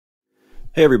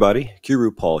Hey everybody,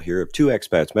 Qroo Paul here of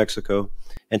 2Expats Mexico,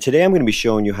 and today I'm going to be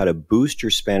showing you how to boost your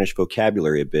Spanish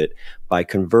vocabulary a bit by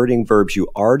converting verbs you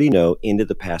already know into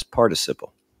the past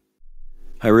participle.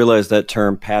 I realize that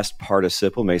term past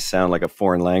participle may sound like a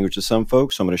foreign language to some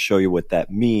folks, so I'm going to show you what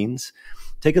that means.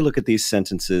 Take a look at these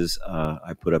sentences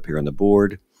I put up here on the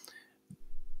board.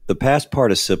 The past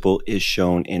participle is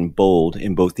shown in bold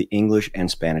in both the English and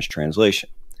Spanish translation.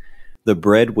 The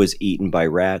bread was eaten by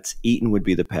rats. Eaten would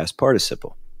be the past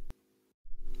participle.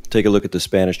 Take a look at the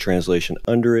Spanish translation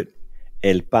under it.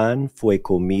 El pan fue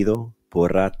comido por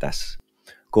ratas.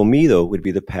 Comido would be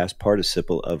the past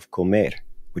participle of comer,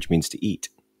 which means to eat.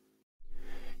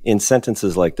 In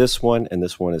sentences like this one, and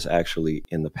this one is actually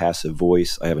in the passive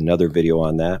voice, I have another video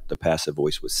on that. The passive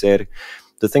voice was ser.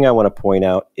 The thing I want to point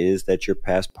out is that your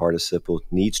past participle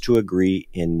needs to agree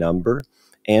in number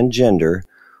and gender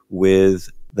with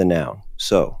the noun.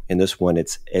 So in this one,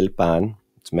 it's el pan.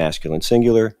 It's masculine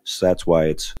singular, so that's why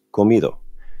it's comido.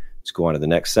 Let's go on to the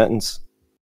next sentence.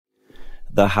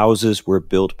 The houses were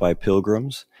built by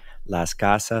pilgrims. Las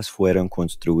casas fueron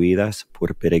construidas por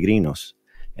peregrinos.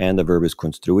 And the verb is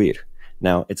construir.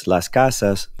 Now, it's las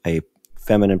casas, a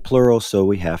feminine plural, so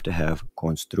we have to have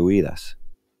construidas.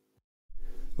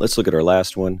 Let's look at our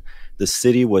last one. The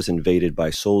city was invaded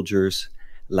by soldiers.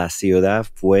 La ciudad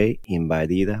fue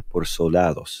invadida por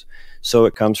soldados. So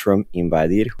it comes from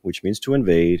invadir, which means to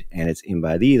invade, and it's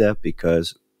invadida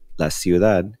because la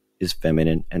ciudad is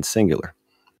feminine and singular.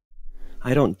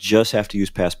 I don't just have to use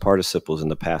past participles in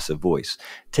the passive voice.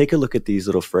 Take a look at these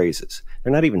little phrases.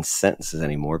 They're not even sentences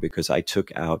anymore because I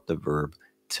took out the verb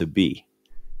to be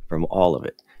from all of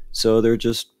it. So they're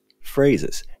just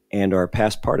phrases, and our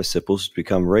past participles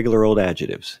become regular old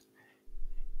adjectives.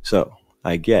 So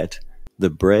I get the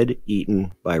bread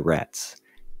eaten by rats.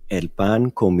 El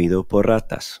pan comido por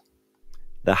ratas.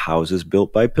 The houses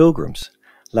built by pilgrims.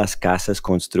 Las casas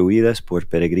construidas por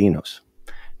peregrinos.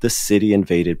 The city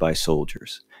invaded by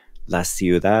soldiers. La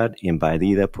ciudad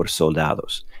invadida por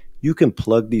soldados. You can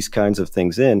plug these kinds of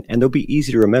things in, and they'll be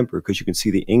easy to remember because you can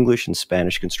see the English and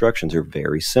Spanish constructions are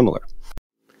very similar.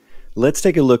 Let's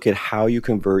take a look at how you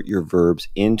convert your verbs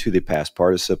into the past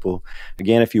participle.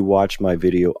 Again, if you watch my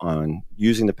video on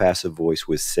using the passive voice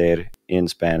with ser in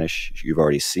Spanish, you've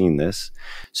already seen this.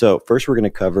 So first we're going to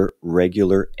cover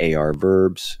regular AR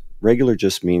verbs. Regular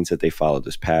just means that they follow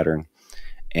this pattern,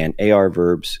 and AR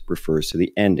verbs refers to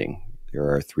the ending. There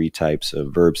are three types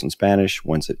of verbs in Spanish,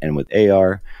 ones that end with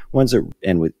AR, ones that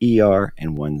end with ER,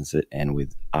 and ones that end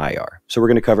with IR. So we're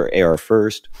going to cover AR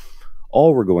first.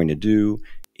 All we're going to do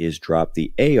is drop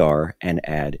the AR and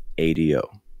add ADO.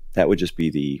 That would just be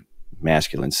the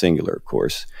masculine singular, of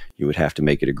course. You would have to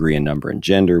make it agree in number and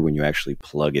gender when you actually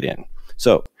plug it in.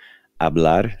 So,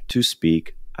 hablar, to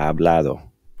speak, hablado.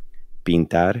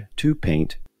 Pintar, to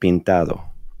paint, pintado.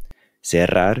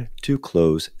 Cerrar, to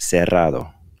close,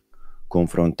 cerrado.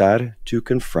 Confrontar, to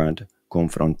confront,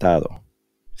 confrontado.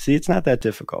 See, it's not that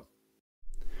difficult.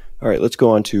 All right, let's go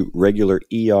on to regular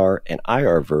ER and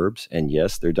IR verbs. And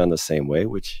yes, they're done the same way,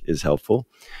 which is helpful.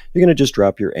 You're going to just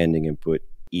drop your ending and put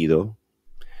ido.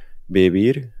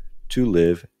 Vivir, to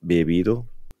live, bebido.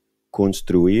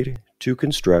 Construir, to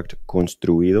construct,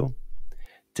 construido.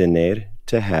 Tener,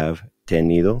 to have,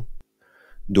 tenido.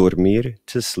 Dormir,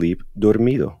 to sleep,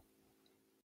 dormido.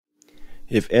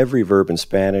 If every verb in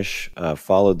Spanish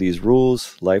followed these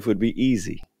rules, life would be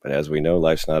easy. But as we know,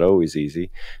 life's not always easy.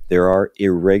 There are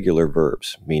irregular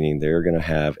verbs, meaning they're going to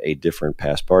have a different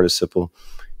past participle.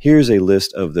 Here's a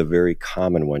list of the very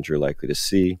common ones you're likely to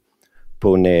see.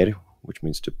 Poner, which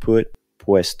means to put,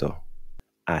 puesto.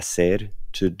 Hacer,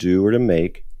 to do or to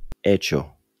make,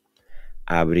 hecho.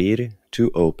 Abrir,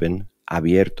 to open,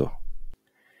 abierto.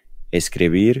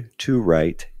 Escribir, to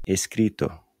write,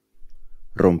 escrito.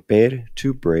 Romper,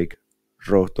 to break,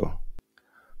 roto.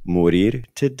 Morir,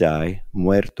 to die,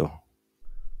 muerto.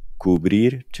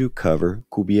 Cubrir, to cover,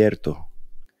 cubierto.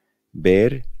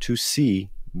 Ver, to see,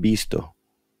 visto.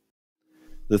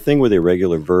 The thing with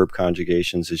irregular verb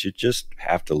conjugations is you just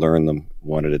have to learn them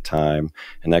one at a time,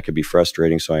 and that could be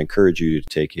frustrating, so I encourage you to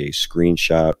take a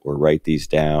screenshot or write these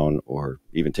down or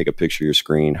even take a picture of your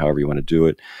screen, however you want to do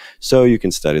it, so you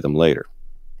can study them later.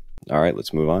 All right,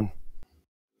 let's move on.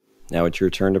 Now it's your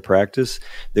turn to practice.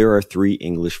 There are 3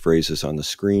 English phrases on the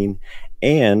screen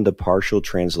and the partial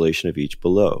translation of each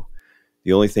below.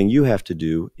 The only thing you have to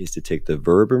do is to take the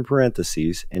verb in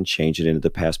parentheses and change it into the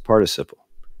past participle.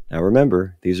 Now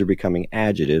remember, these are becoming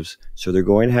adjectives, so they're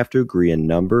going to have to agree in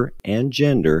number and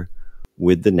gender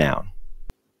with the noun.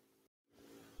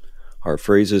 Our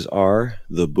phrases are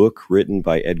the book written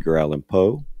by Edgar Allan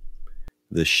Poe,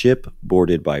 the ship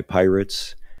boarded by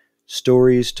pirates,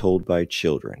 Stories told by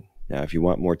children. Now, if you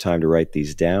want more time to write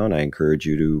these down, I encourage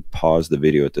you to pause the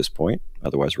video at this point.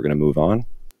 Otherwise, we're going to move on.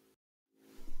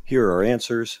 Here are our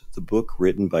answers. The book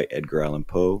written by Edgar Allan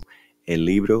Poe. El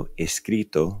libro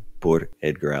escrito por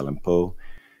Edgar Allan Poe.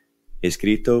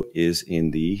 Escrito is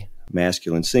in the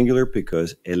masculine singular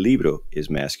because el libro is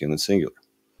masculine singular.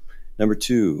 Number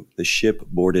 2, the ship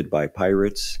boarded by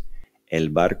pirates. El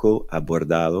barco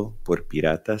abordado por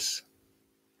piratas.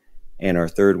 And our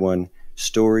third one,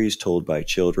 stories told by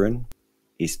children.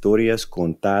 Historias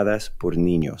contadas por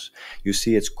niños. You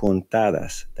see, it's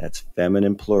contadas. That's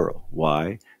feminine plural.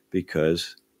 Why?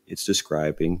 Because it's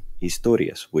describing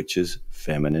historias, which is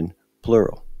feminine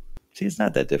plural. See, it's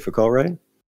not that difficult, right?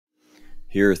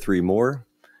 Here are 3 more.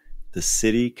 The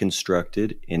city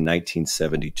constructed in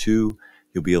 1972.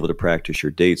 You'll be able to practice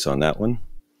your dates on that one.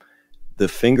 The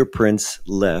fingerprints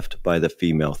left by the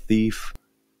female thief.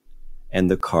 And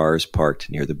the cars parked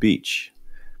near the beach.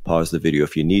 Pause the video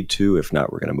if you need to. If not,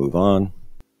 we're going to move on.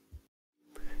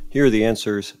 Here are the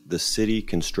answers. The city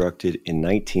constructed in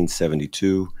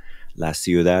 1972. La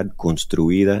ciudad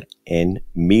construida en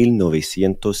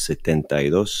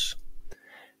 1972.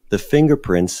 The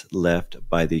fingerprints left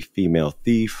by the female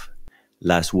thief.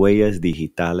 Las huellas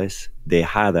digitales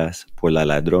dejadas por la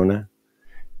ladrona.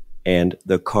 And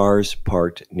the cars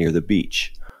parked near the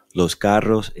beach. Los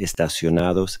carros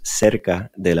estacionados cerca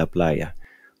de la playa.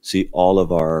 See, all of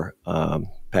our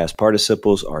past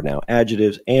participles are now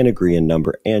adjectives and agree in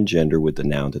number and gender with the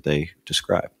noun that they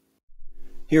describe.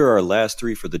 Here are our last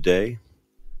 3 for the day.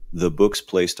 The books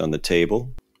placed on the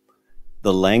table.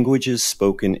 The languages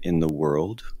spoken in the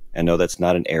world. And no, that's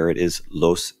not an error. It is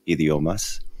los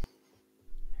idiomas.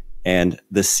 And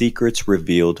the secrets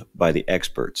revealed by the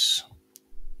experts.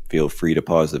 Feel free to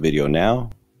pause the video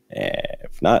now.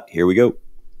 If not, here we go.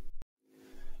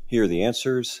 Here are the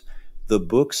answers. The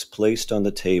books placed on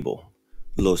the table.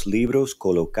 Los libros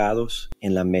colocados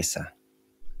en la mesa.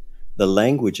 The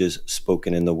languages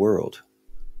spoken in the world.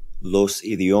 Los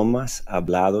idiomas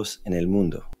hablados en el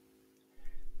mundo.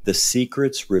 The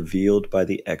secrets revealed by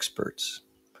the experts.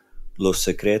 Los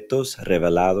secretos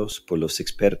revelados por los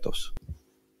expertos.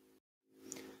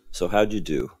 So how'd you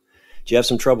do? Do you have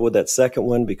some trouble with that second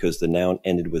one because the noun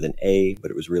ended with an A, but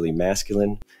it was really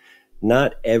masculine?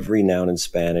 Not every noun in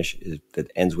Spanish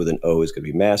that ends with an O is going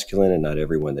to be masculine, and not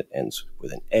every one that ends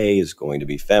with an A is going to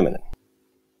be feminine.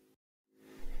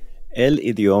 El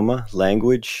idioma,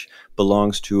 language,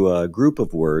 belongs to a group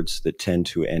of words that tend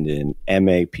to end in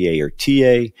M-A, P-A, or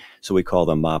T-A, so we call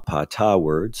them ma-pa-ta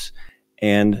words,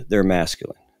 and they're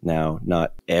masculine. Now,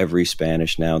 not every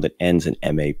Spanish noun that ends in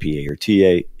M-A, P-A, or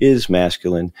T-A is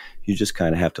masculine. You just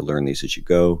kind of have to learn these as you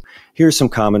go. Here's some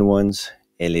common ones.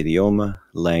 El idioma,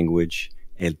 language.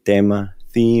 El tema,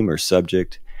 theme or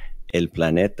subject. El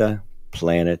planeta,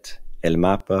 planet. El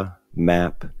mapa,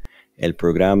 map. El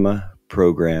programa,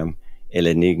 program. El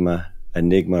enigma,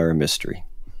 enigma or mystery.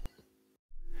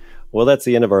 Well, that's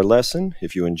the end of our lesson.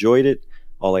 If you enjoyed it,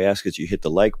 all I ask is you hit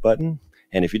the like button.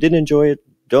 And if you didn't enjoy it,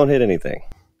 don't hit anything.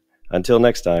 Until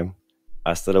next time,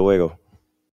 hasta luego.